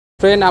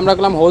Friend আমরা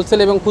করলাম wholesale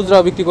এবং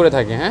খুচরাও বিক্রি করে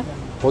থাকি। হ্যাঁ,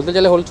 হোলসেল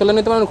চাইলে হোলসেলও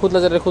নিতে পারেন, খুচরা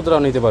চাইলে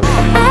খুচরাও নিতে পারবেন।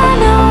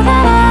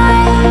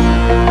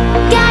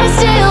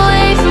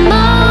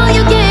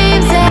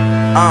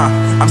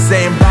 I'm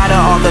saying bye to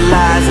all the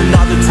lies and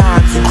all the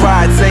times you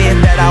cried, saying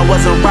that I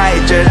wasn't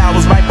right, yet I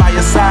was right by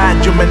your side.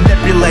 You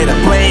manipulator,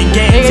 playing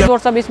games. Hey guys,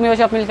 what's up? It's me,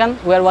 Shopnil Khan.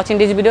 We are watching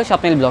this video,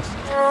 Shopnil Vlogs.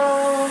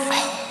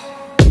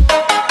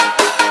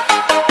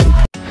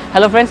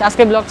 Hello friends,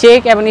 আজকে blog check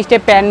এবং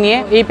step pan নিয়ে।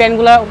 এই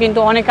প্যানগুলো কিন্তু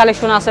অনেক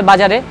collection আছে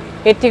বাজারে,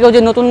 এর থেকেও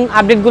যে নতুন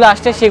আপডেটগুলো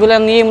আসছে সেগুলো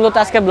নিয়ে মূলত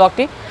আজকে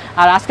ব্লগটি।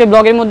 আর আজকে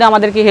ব্লগের মধ্যে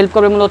আমাদেরকে হেল্প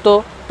করবে মূলত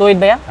তৌহিদ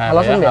ভাইয়া। ভালো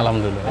আছেন?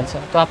 আলহামদুলিল্লাহ। আচ্ছা,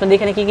 তো আপনাদের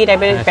এখানে কি কি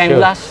টাইপের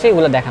প্যানগুলো আসছে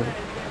এগুলো দেখান।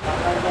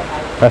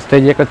 ফার্স্টে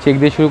যে একটা চেক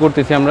দিয়ে শুরু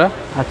করতেছি আমরা।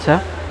 আচ্ছা,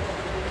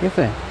 ঠিক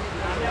আছে,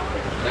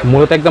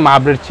 মূলত একদম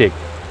আপডেট চেক।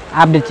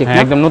 আপডেট চেক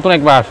একদম নতুন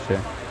একবার আসছে।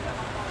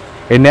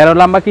 এই ন্যারো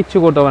লম্বা কিচ্ছু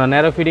করতে হবে না,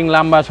 ন্যারো ফিটিং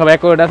লম্বা সব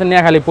একই আছে,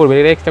 নিয়ে খালি পড়বে,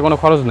 এর এক্সট্রা কোনো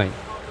খরচ নাই।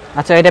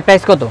 আচ্ছা, এটা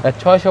প্রাইস কত?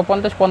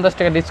 650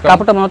 টাকা ডিসকাউন্ট।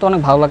 কাপড়টা মনে তো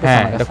অনেক ভালো লাগে।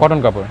 হ্যাঁ, এটা কটন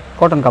কাপড়।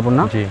 কটন কাপড়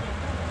না? জি।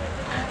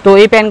 তো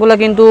এই প্যান্টগুলো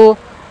কিন্তু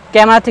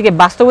ক্যামেরা থেকে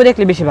বাস্তবে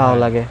দেখলে বেশি ভালো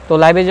লাগে, তো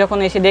লাইভে যখন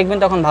এসে দেখবেন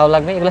তখন ভালো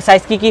লাগবে। এগুলো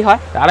সাইজ কি কি হয়?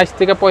 28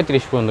 থেকে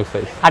 35 পর্যন্ত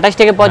সাইজ। 28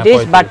 থেকে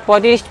 35, বাট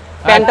 35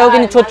 প্যান্টটাও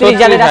কিন্তু 36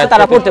 যাদের আছে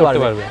তারা পড়তে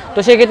পারবে। তো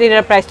সেই ক্ষেত্রে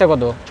এর প্রাইসটা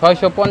কত?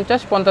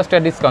 650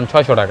 টাকা ডিসকাউন্ট,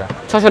 600 টাকা।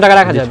 600 টাকা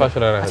রাখা যাবে। 600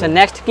 টাকা। আচ্ছা,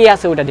 নেক্সট কি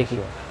আছে ওটা দেখি।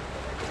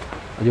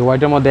 এই যে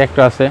হোয়াইটের মধ্যে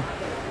একটা আছে,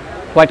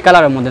 হোয়াইট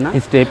কালারের মধ্যে না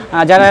স্টেপ।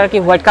 যারা আর কি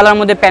হোয়াইট কালারের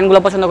মধ্যে প্যান্টগুলো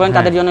পছন্দ করেন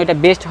তাদের জন্য এটা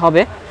বেস্ট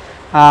হবে,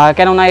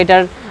 কেননা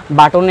এটার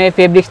বাটনের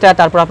ফেব্রিক্সটা,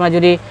 তারপর আপনারা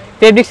যদি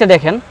ফেব্রিক্সটা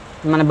দেখেন,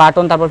 মানে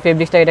বাটন তারপর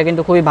ফেব্রিক্সটা, এটা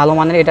কিন্তু খুবই ভালো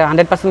মানের। এটা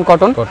 100%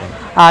 কটন।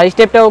 আর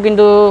স্টেপটাও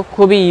কিন্তু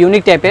খুবই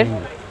ইউনিক টাইপের,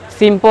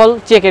 সিম্পল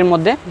চেকের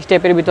মধ্যে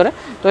স্টেপের ভিতরে।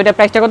 তো এটা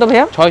প্রাইসটা কত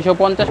ভাইয়া?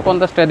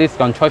 650 টাকা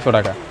ডিসকাউন্ট, 600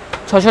 টাকা।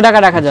 600 টাকা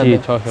রাখা যাবে।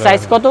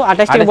 সাইজ কত?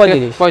 28 থেকে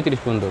 35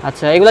 পর্যন্ত।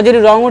 আচ্ছা, এগুলা যদি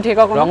রং উঠে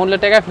কখনো? রং উঠলে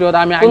টাকা ফেরত।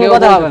 আমি আগে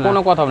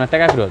কোনো কথা হবে না,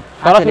 টাকা ফেরত,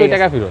 সরাসরি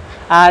টাকা ফেরত।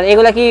 আর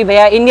এগুলা কি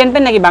ভাইয়া ইন্ডিয়ান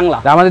পেন নাকি বাংলা?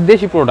 আমাদের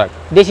দেশি প্রোডাক্ট।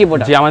 দেশি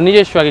প্রোডাক্ট, জি, আমার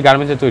নিজস্ব আগে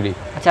গার্মেন্টসে তৈরি।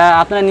 আচ্ছা,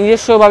 আপনারা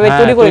নিজস্ব ভাবে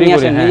তৈরি করে নিয়ে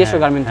আসেন? নিজস্ব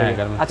গার্মেন্ট তৈরি।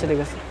 আচ্ছা,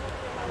 ঠিক আছে।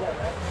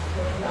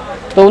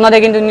 তো ওনাদের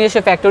কিন্তু নিজস্ব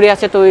ফ্যাক্টরি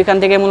আছে, তো এখান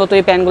থেকে মূলত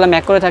এই প্যান্টগুলো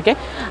মেক করে থাকে।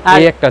 আর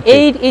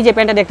এই যে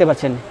প্যান্টটা দেখতে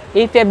পাচ্ছেন,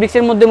 এই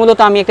ফেব্রিক্সের মধ্যে মূলত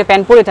আমি একটা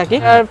প্যান্ট পরে থাকি,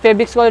 আর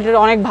ফেব্রিক্স কোয়ালিটি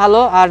অনেক ভালো।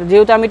 আর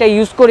যেহেতু আমি এটা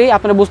ইউজ করি,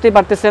 আপনারা বুঝতেই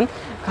পারতেছেন,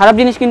 খারাপ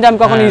জিনিস কিন্তু আমি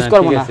কখনো ইউজ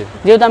করব না,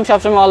 যেহেতু আমি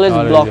সবসময় অলওয়েজ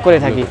ব্লগ করে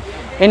থাকি।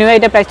 এনিওয়ে,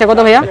 এটা প্রাইসটা কত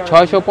ভাইয়া?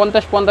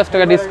 650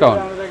 টাকা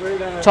ডিসকাউন্ট।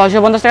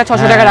 650 টাকা,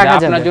 600 টাকা রাখা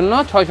যাবে। আপনার জন্য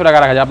 600 টাকা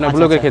রাখা যাবে, আপনার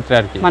ব্লগের ক্ষেত্রে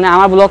আর কি। মানে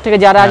আমার ব্লগ থেকে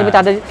যারা আসবে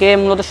তাদেরকে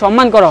মূলত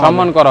সম্মান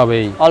করা হবে।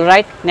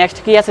 অলরাইট, নেক্সট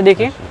কি আছে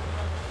দেখি।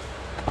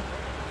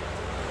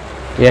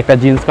 এই একটা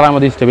জিন্স কালার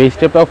মধ্যে স্টেপ, এই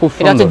স্টেপটাও খুব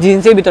সুন্দর। এটা হচ্ছে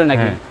জিন্সের ভিতরে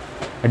নাকি?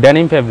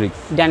 Denim fabrics.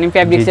 ডেনিম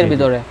ফেব্রিক্সের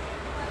ভিতরে।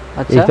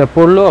 আচ্ছা, এটা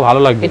পরলেও ভালো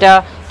লাগবে। এটা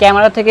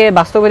ক্যামেরা থেকে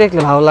বাস্তবে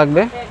দেখলে ভালো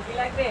লাগবে।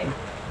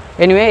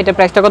 এনিওয়ে, এটা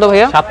প্রাইসটা কত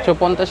ভাইয়া?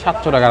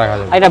 750 টাকা রাখা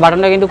যাবে। এটা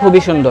বাটনটা কিন্তু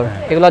খুবই সুন্দর।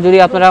 এগুলো যদি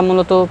আপনারা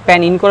মূলত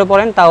প্যান ইন করে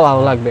পরেন তাও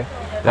ভালো লাগবে।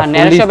 আর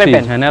ন্যারো শেপের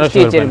প্যান,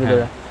 স্টিচের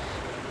ভিতরে।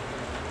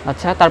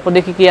 আচ্ছা, তারপর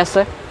দেখি কি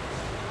আছে।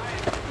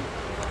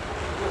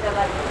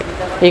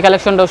 এই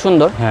কালেকশনটাও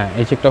সুন্দর। হ্যাঁ,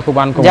 এই চেকটা খুব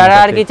আনকমন। যারা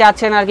আর কি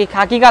চাচ্ছেন আর কি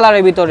খাকি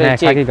কালারের ভিতরে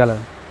চেক, খাকি কালার,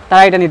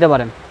 তারা এটা নিতে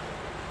পারেন।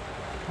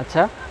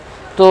 আচ্ছা,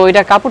 তো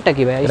এটা কাপড়টা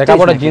কি ভাই? এটা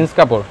কাপড়টা জিন্স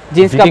কাপড়।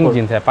 জিন্স কাপড়,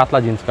 জিন্স, হ্যাঁ, পাতলা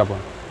জিন্স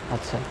কাপড়।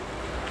 আচ্ছা,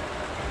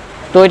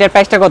 তো এটার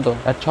প্রাইসটা কত?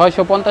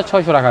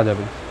 650 রাখা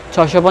যাবে।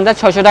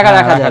 650 টাকা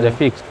রাখা যাবে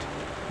ফিক্সড।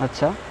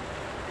 আচ্ছা,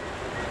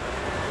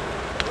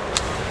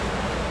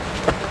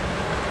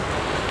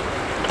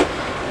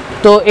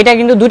 তো এটা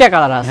কিন্তু দুইটা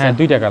কালার আছে। হ্যাঁ,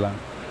 দুইটা কালার,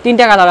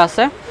 তিনটা কালার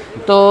আছে।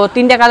 তো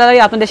তিনটা কালারই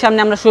আপনাদের সামনে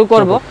আমরা শো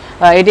করব।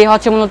 এটি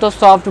হচ্ছে মূলত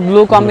সফট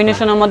ব্লু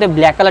কম্বিনেশনের মধ্যে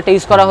ব্ল্যাক কালারটা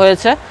ইউজ করা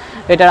হয়েছে।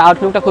 এটার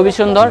আউটলুকটা খুবই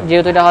সুন্দর,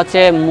 যেহেতু এটা হচ্ছে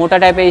মোটা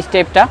টাইপের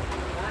স্টেপটা।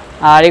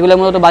 আর এগুলো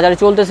মূলত বাজারে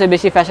চলতেছে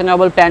বেশি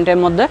ফ্যাশনেবল প্যান্টের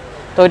মধ্যে।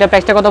 তো এটা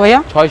প্রাইসটা কত ভাইয়া?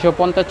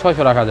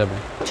 650 রাখা যাবে।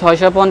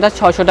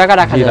 650 টাকা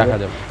রাখা যাবে।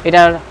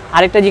 এটার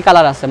আরেকটা যে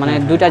কালার আছে, মানে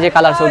দুইটা যে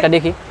কালার আছে ওটা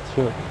দেখি।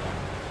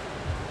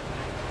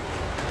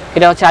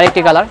 এটা হচ্ছে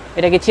আরেকটি কালার।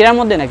 এটা কি ছিঁড়ার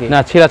মধ্যে নাকি? না,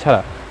 ছিঁড়া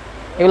ছাড়া।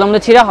 এগুলো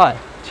মধ্যে ছিঁড়া হয়?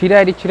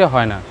 ছিঁড়া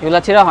হয় না। এগুলো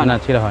ছিঁড়া হয় না?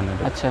 ছিঁড়া হয় না।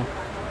 আচ্ছা,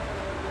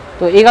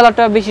 তো এই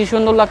কালারটা বেশি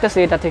সুন্দর লাগতেছে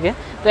এটা থেকে।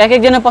 তো এক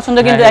একজনের পছন্দ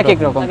কিন্তু এক এক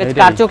রকম,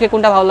 কার চোখে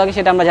কোনটা ভালো লাগে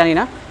সেটা আমরা জানি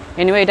না।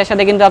 এনিওয়ে, এটার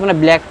সাথে কিন্তু আপনার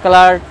ব্ল্যাক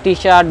কালার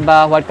টি-শার্ট বা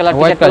হোয়াইট কালার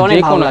টি-শার্ট অনেক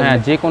ভালো লাগে। হ্যাঁ,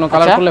 যে কোনো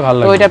কালার করলে ভালো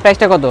লাগে। তো এটার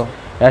প্রাইসটা কত?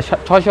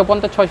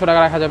 650 টাকা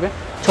রাখা যাবে।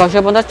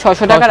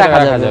 650 টাকা রাখা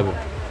যাবে।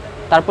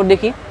 তারপর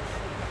দেখি,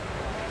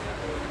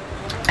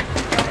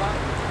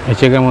 এই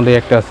চেকের মধ্যে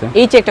একটা আছে।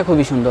 এই চেকটা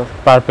খুবই সুন্দর,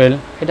 পার্পল।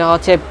 এটা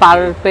হচ্ছে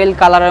পার্পল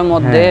কালারের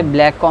মধ্যে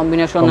ব্ল্যাক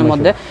কম্বিনেশনের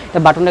মধ্যে। এটা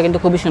বাটনটা কিন্তু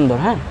খুবই সুন্দর।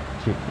 হ্যাঁ,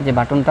 যে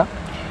বাটনটা,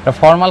 এটা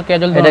ফর্মাল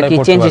ক্যাজুয়াল। এটা কি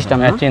চেন সিস্টেম?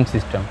 হ্যাঁ, চেন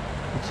সিস্টেম।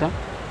 আচ্ছা,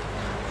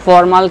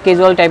 ফর্মাল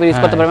ক্যাজুয়াল টাইপের ইউজ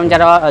করতে পারবেন,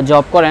 যারা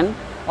জব করেন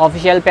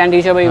অফিশিয়াল প্যান্ট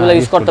হিসেবে এগুলো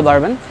ইউজ করতে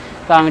পারবেন।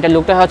 কারণ এটা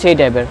লুকটা হচ্ছে এই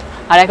টাইপের।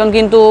 আর এখন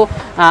কিন্তু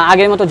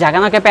আগের মতো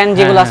জাগানাকে প্যান্ট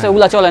যেগুলো আছে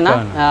ওগুলো চলে না,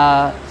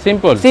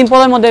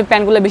 সিম্পলের মধ্যে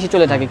প্যান্টগুলো বেশি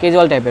চলে থাকে,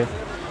 ক্যাজুয়াল টাইপের।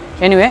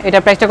 এনিওয়ে, এটা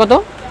প্রাইসটা কত?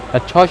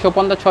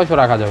 650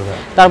 রাখা যাবে।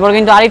 তারপর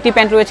কিন্তু আরেকটি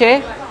প্যান্ট রয়েছে,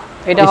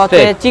 এটা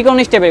হচ্ছে চিকন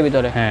স্টেপের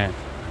ভিতরে। হ্যাঁ,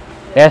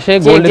 অ্যাশে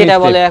গোল্ডেন যেটা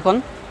বলে এখন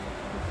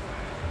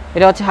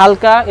এটা হচ্ছে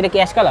হালকা, এটা কি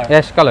অ্যাশ কালার?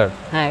 অ্যাশ কালার,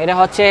 হ্যাঁ এটা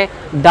হচ্ছে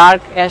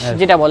ডার্ক অ্যাশ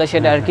যেটা বলে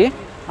সেটা আর কি।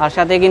 আর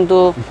সাথে কিন্তু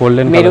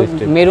গোল্ডেন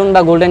মেরুন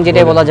বা গোল্ডেন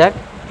যেটাই বলা যাক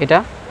এটা।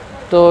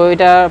 তো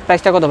এটা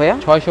প্রাইসটা কত ভাইয়া?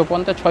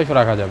 650 600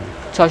 রাখা যাবে।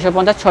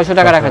 650 600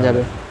 টাকা রাখা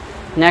যাবে।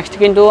 নেক্সট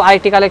কিন্তু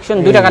আরেকটি কালেকশন,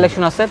 দুইটা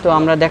কালেকশন আছে, তো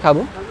আমরা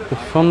দেখাবো। খুব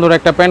সুন্দর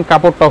একটা প্যান্ট,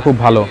 কাপড়টাও খুব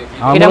ভালো।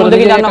 এটার মধ্যে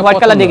কিন্তু আমরা হোয়াইট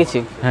কালার দেখেছি।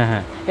 হ্যাঁ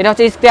হ্যাঁ, এটা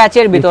হচ্ছে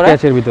স্ক্র্যাচের ভিতরে,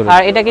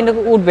 আর এটা কিন্তু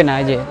উঠবে না।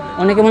 এই যে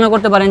অনেকে মনে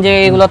করতে পারেন যে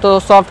এগুলো তো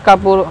সফট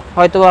কাপড়,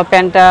 হয়তো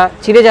প্যান্টটা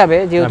ছিঁড়ে যাবে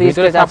যেহেতু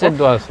স্ক্র্যাচ আছে,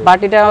 বাট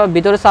এটা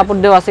ভিতরে সাপোর্ট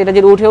দেওয়া আছে। এটা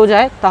যদি উঠেও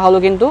যায় তাহলে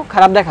কিন্তু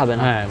খারাপ দেখাবে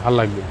না। হ্যাঁ ভালো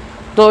লাগবে।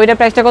 তো এটা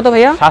প্রাইসটা কত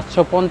ভাইয়া?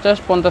 750,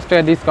 50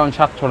 টাকা ডিসকাউন্ট,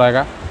 700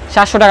 টাকা।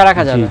 700 টাকা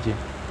রাখা যাবে। জি জি।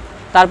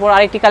 তারপর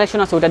আরেকটি কালেকশন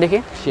আছে, ওটা দেখি।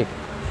 চেক,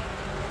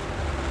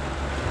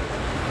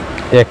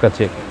 একটা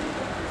চেক,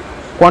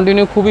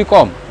 কন্টিনিউ খুবই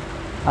কম।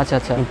 আচ্ছা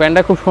আচ্ছা,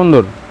 প্যান্টটা খুব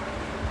সুন্দর।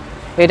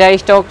 এটা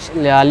স্টক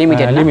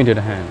লিমিটেড? লিমিটেড,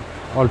 হ্যাঁ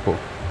অল্প।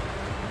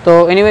 তো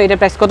এনিওয়ে এটা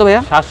প্রাইস কত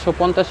ভাইয়া?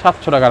 750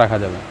 700 টাকা রাখা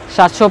যাবে।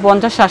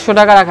 750 700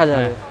 টাকা রাখা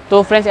যাবে। তো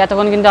ফ্রেন্ডস,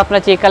 এতক্ষণ কিন্তু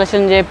আপনারা চেক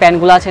কালেকশন যে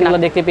প্যান্টগুলো আছে এগুলো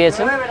দেখতে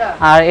পেয়েছেন,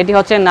 আর এটি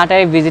হচ্ছে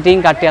নাটাই ভিজিটিং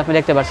কার্ডটি আপনি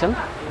দেখতে পাচ্ছেন।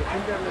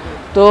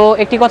 তো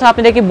একটি কথা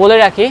আপনাদেরকে বলে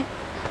রাখি,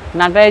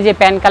 নাটাই যে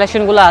প্যান্ট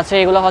কালেকশনগুলো আছে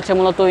এগুলো হচ্ছে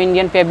মূলত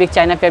ইন্ডিয়ান ফেব্রিক,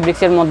 চায়না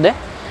ফেব্রিক্সের মধ্যে।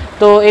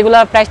 তো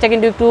এগুলোর প্রাইসটা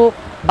কিন্তু একটু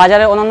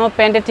বাজারের অন্যান্য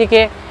প্যান্টের থেকে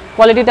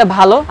কোয়ালিটিটা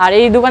ভালো। আর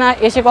এই দোকানে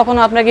এসে কখনো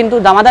আপনারা কিন্তু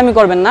দামাদামি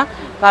করবেন না,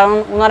 কারণ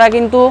ওনারা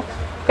কিন্তু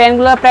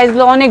প্যান্টগুলোর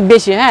প্রাইসগুলো অনেক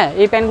বেশি। হ্যাঁ,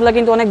 এই প্যান্টগুলো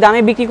কিন্তু অনেক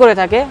দামে বিক্রি করে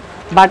থাকে,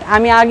 বাট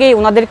আমি আগেই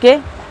ওনাদেরকে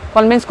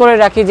কনভিন্স করে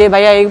রাখি যে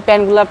ভাইয়া এই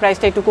প্যান্টগুলোর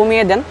প্রাইসটা একটু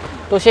কমিয়ে দেন।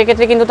 তো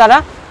সেক্ষেত্রে কিন্তু তারা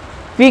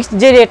ফিক্সড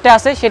যে রেটটা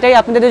আছে সেটাই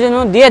আপনাদের জন্য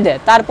দিয়ে দেয়।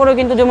 তারপরেও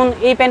কিন্তু যেমন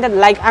এই প্যান্টটা,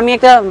 লাইক আমি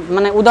একটা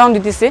মানে উদাহরণ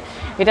দিতেছি,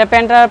 এটা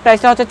প্যান্টটার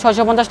প্রাইসটা হচ্ছে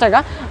 650 টাকা,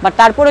 বাট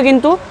তারপরে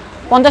কিন্তু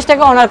 50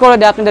 টাকা অনার করে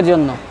দেয় আপনাদের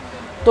জন্য।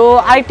 তো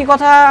আরেকটি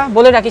কথা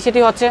বলে রাখি, সেটি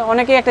হচ্ছে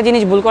অনেকেই একটা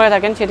জিনিস ভুল করে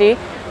থাকেন, সেটি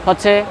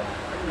হচ্ছে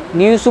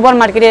নিউ সুপার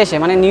মার্কেটে এসে,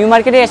 মানে নিউ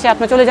মার্কেটে এসে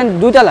আপনি চলে যান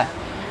 2 তলায়।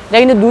 এটা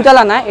কিন্তু 2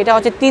 তলা না, এটা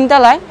হচ্ছে 3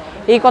 তলায়।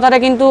 এই কথাটা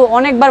কিন্তু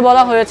অনেকবার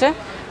বলা হয়েছে।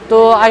 তো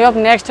আই হোপ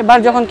নেক্সট বার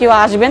যখন কেউ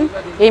আসবেন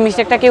এই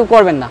মিস্টেকটা কেউ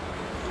করবেন না।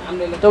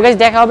 তো গাইস,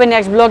 দেখা হবে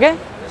নেক্সট ব্লগে।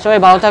 সবাই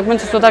ভালো থাকবেন,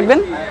 সুস্থ থাকবেন।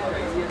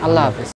 আল্লাহ হাফেজ।